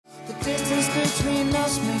The distance between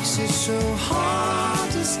us makes it so hard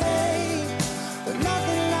to stay, but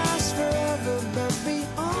nothing lasts forever, but be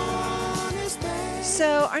honest, babe.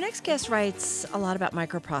 So our next guest writes a lot about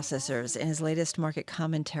microprocessors in his latest market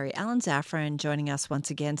commentary. Alan Zafran joining us once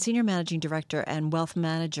again, Senior Managing Director and Wealth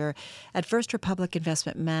Manager at First Republic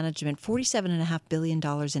Investment Management, $47.5 billion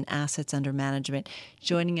in assets under management,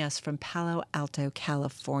 joining us from Palo Alto,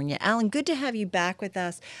 California. Alan, good to have you back with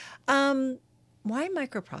us. Why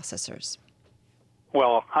microprocessors?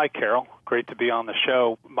 Well, hi, Carol. Great to be on the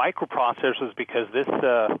show. Microprocessors, because this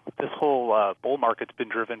whole bull market's been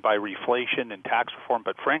driven by reflation and tax reform,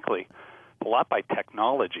 but frankly, a lot by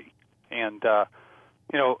technology. And, the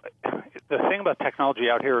thing about technology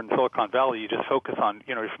out here in Silicon Valley, you just focus on,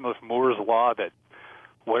 you're familiar with Moore's Law that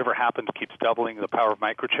whatever happens keeps doubling the power of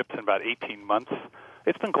microchips in about 18 months.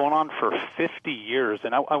 It's been going on for 50 years,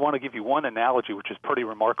 and I want to give you one analogy which is pretty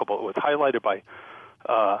remarkable. It was highlighted by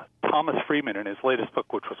Thomas Friedman in his latest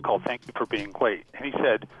book, which was called Thank You for Being Great. And he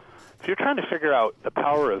said, if you're trying to figure out the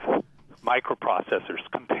power of microprocessors,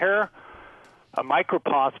 compare a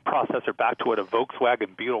microprocessor back to what a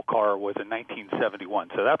Volkswagen Beetle car was in 1971.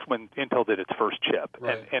 So that's when Intel did its first chip.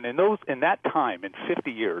 Right. And in that time, in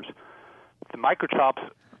 50 years, the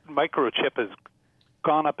microchip has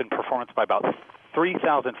gone up in performance by about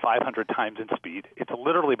 3,500 times in speed. It's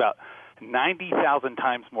literally about 90,000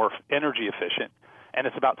 times more energy efficient, and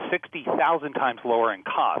it's about 60,000 times lower in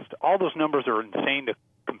cost. All those numbers are insane to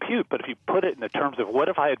compute, but if you put it in the terms of what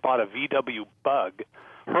if I had bought a VW Bug,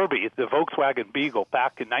 Herbie, the Volkswagen Beetle,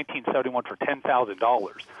 back in 1971 for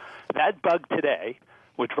 $10,000, that Bug today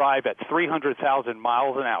would drive at 300,000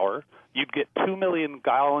 miles an hour. You'd get 2 million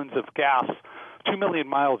gallons of gas, 2 million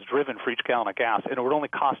miles driven for each gallon of gas, and it would only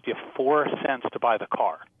cost you 4 cents to buy the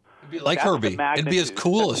car. It'd be like That's Herbie. It'd be as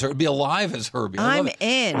cool as her. It'd be alive as Herbie. I'm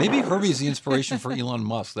in. Maybe Herbie's the inspiration for Elon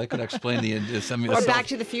Musk. That could explain the Or Back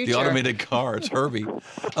to the Future. The automated car. It's Herbie.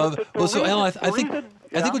 So Alan, I think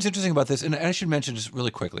what's interesting about this, and I should mention just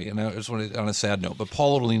really quickly, and I just want to, on a sad note, but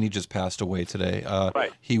Paul Otellini just passed away today.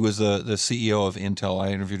 Right. He was the CEO of Intel.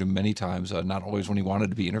 I interviewed him many times, not always when he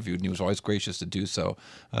wanted to be interviewed, and he was always gracious to do so.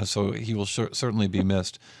 So he will certainly be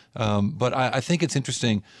missed. But I think it's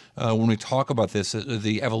interesting when we talk about this,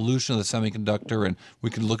 the evolution of the semiconductor, and we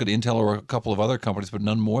can look at Intel or a couple of other companies, but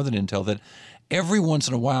none more than Intel, that every once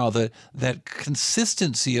in a while that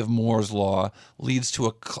consistency of Moore's Law leads to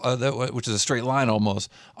which is a straight line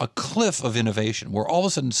almost, a cliff of innovation where all of a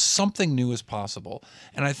sudden something new is possible.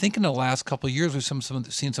 And I think in the last couple of years we've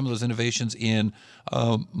seen some of those innovations in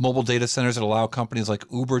mobile data centers that allow companies like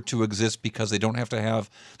Uber to exist because they don't have to have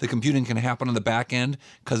the computing can happen on the back end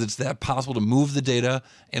because it's that possible to move the data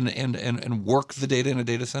and work the data in a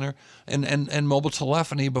data center, and mobile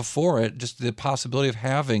telephony before it, just the possibility of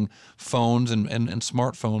having phones and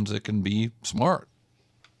smartphones that can be smart.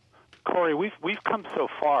 Cory, we've come so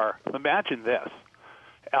far. Imagine this.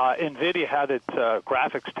 NVIDIA had its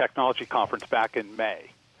graphics technology conference back in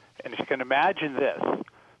May. And if you can imagine this,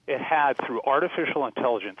 it had, through artificial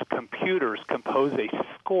intelligence, computers compose a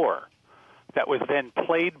score that was then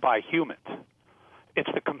played by humans. It's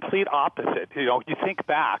the complete opposite. You think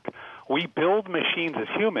back, we build machines as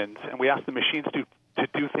humans, and we ask the machines to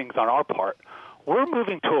do things on our part. We're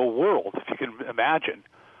moving to a world, if you can imagine,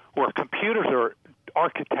 where computers are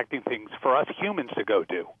architecting things for us humans to go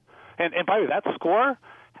do. And by the way, that score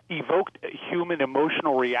evoked a human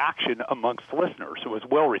emotional reaction amongst listeners. It was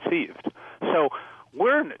well received. So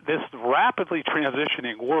we're in this rapidly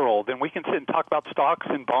transitioning world, and we can sit and talk about stocks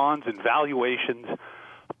and bonds and valuations.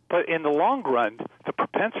 But in the long run, the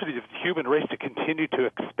propensity of the human race to continue to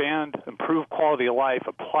expand, improve quality of life,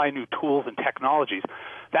 apply new tools and technologies,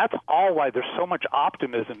 that's all why there's so much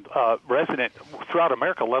optimism resonant throughout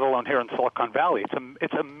America, let alone here in Silicon Valley.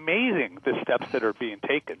 It's amazing the steps that are being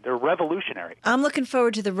taken. They're revolutionary. I'm looking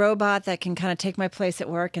forward to the robot that can kind of take my place at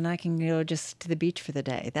work and I can go just to the beach for the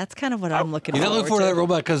day. That's kind of what I'm looking forward to. You don't look forward to that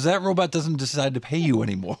robot because that robot doesn't decide to pay you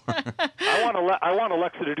anymore. I want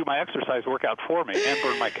Alexa to do my exercise workout for me and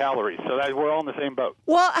burn my calories. So that we're all in the same boat.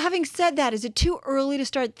 Well, having said that, is it too early to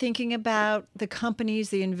start thinking about the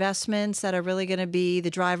companies, the investments that are really going to be the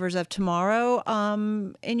drivers of tomorrow,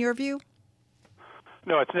 in your view?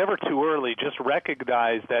 No, it's never too early. Just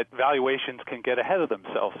recognize that valuations can get ahead of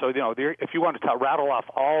themselves. So, if you want to rattle off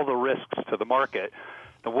all the risks to the market,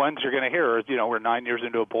 the ones you're going to hear is, we're 9 years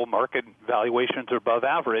into a bull market, valuations are above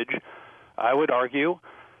average. I would argue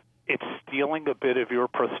it's stealing a bit of your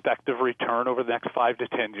prospective return over the next 5 to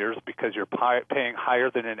 10 years because you're paying higher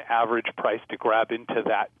than an average price to grab into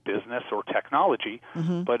that business or technology.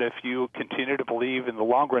 Mm-hmm. But if you continue to believe in the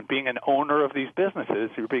long run, being an owner of these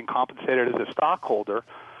businesses, you're being compensated as a stockholder,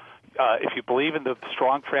 If you believe in the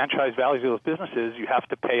strong franchise values of those businesses, you have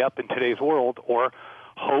to pay up in today's world or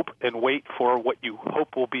hope and wait for what you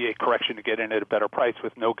hope will be a correction to get in at a better price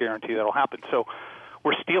with no guarantee that'll happen. So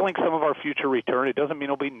we're stealing some of our future return. It doesn't mean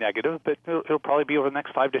it'll be negative, but it'll probably be over the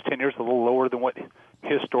next 5 to 10 years a little lower than what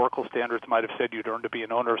historical standards might have said you'd earn to be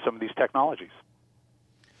an owner of some of these technologies.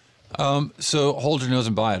 So hold your nose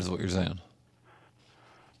and buy it is what you're saying.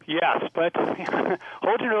 Yes, but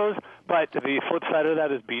hold your nose. But the flip side of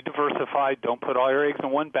that is be diversified. Don't put all your eggs in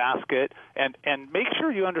one basket, and make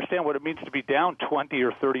sure you understand what it means to be down 20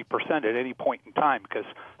 or 30% at any point in time, because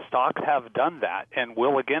stocks have done that and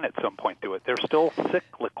will again at some point do it. They're still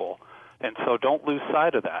cyclical, and so don't lose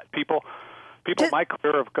sight of that. People in my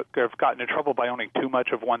career have gotten in trouble by owning too much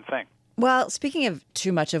of one thing. Well, speaking of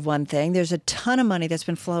too much of one thing, there's a ton of money that's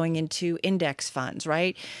been flowing into index funds,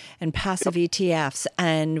 right? And passive ETFs.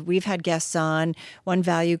 And we've had guests on, one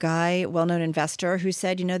value guy, well-known investor, who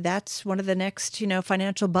said, that's one of the next,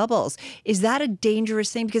 financial bubbles. Is that a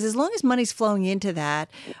dangerous thing? Because as long as money's flowing into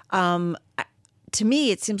that, to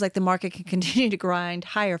me, it seems like the market can continue to grind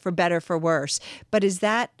higher for better, for worse. But is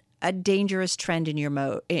that a dangerous trend in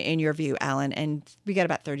your view, Alan? And we got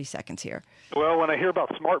about 30 seconds here. Well, when I hear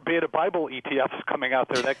about smart beta Bible ETFs coming out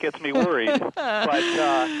there, that gets me worried.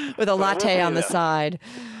 But with a latte on the side.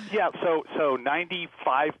 Yeah, so 95%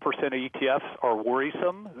 of ETFs are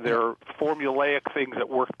worrisome. They're formulaic things that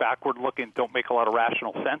work backward-looking, don't make a lot of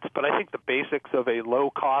rational sense. But I think the basics of a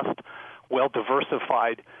low-cost,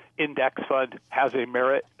 well-diversified index fund has a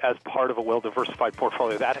merit as part of a well-diversified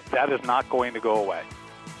portfolio. That is not going to go away.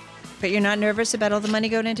 But you're not nervous about all the money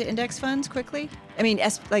going into index funds quickly? I mean,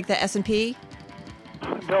 like the S&P?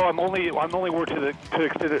 No, I'm only worried to the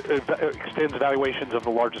extent it extends valuations of the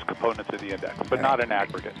largest components of the index, but not in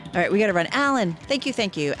aggregate. All right, we got to run. Alan, thank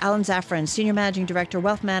you. Alan Zafran, Senior Managing Director,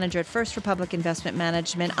 Wealth Manager at First Republic Investment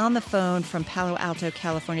Management, on the phone from Palo Alto,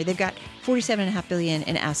 California. They've got $47.5 billion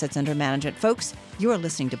in assets under management. Folks, you are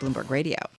listening to Bloomberg Radio.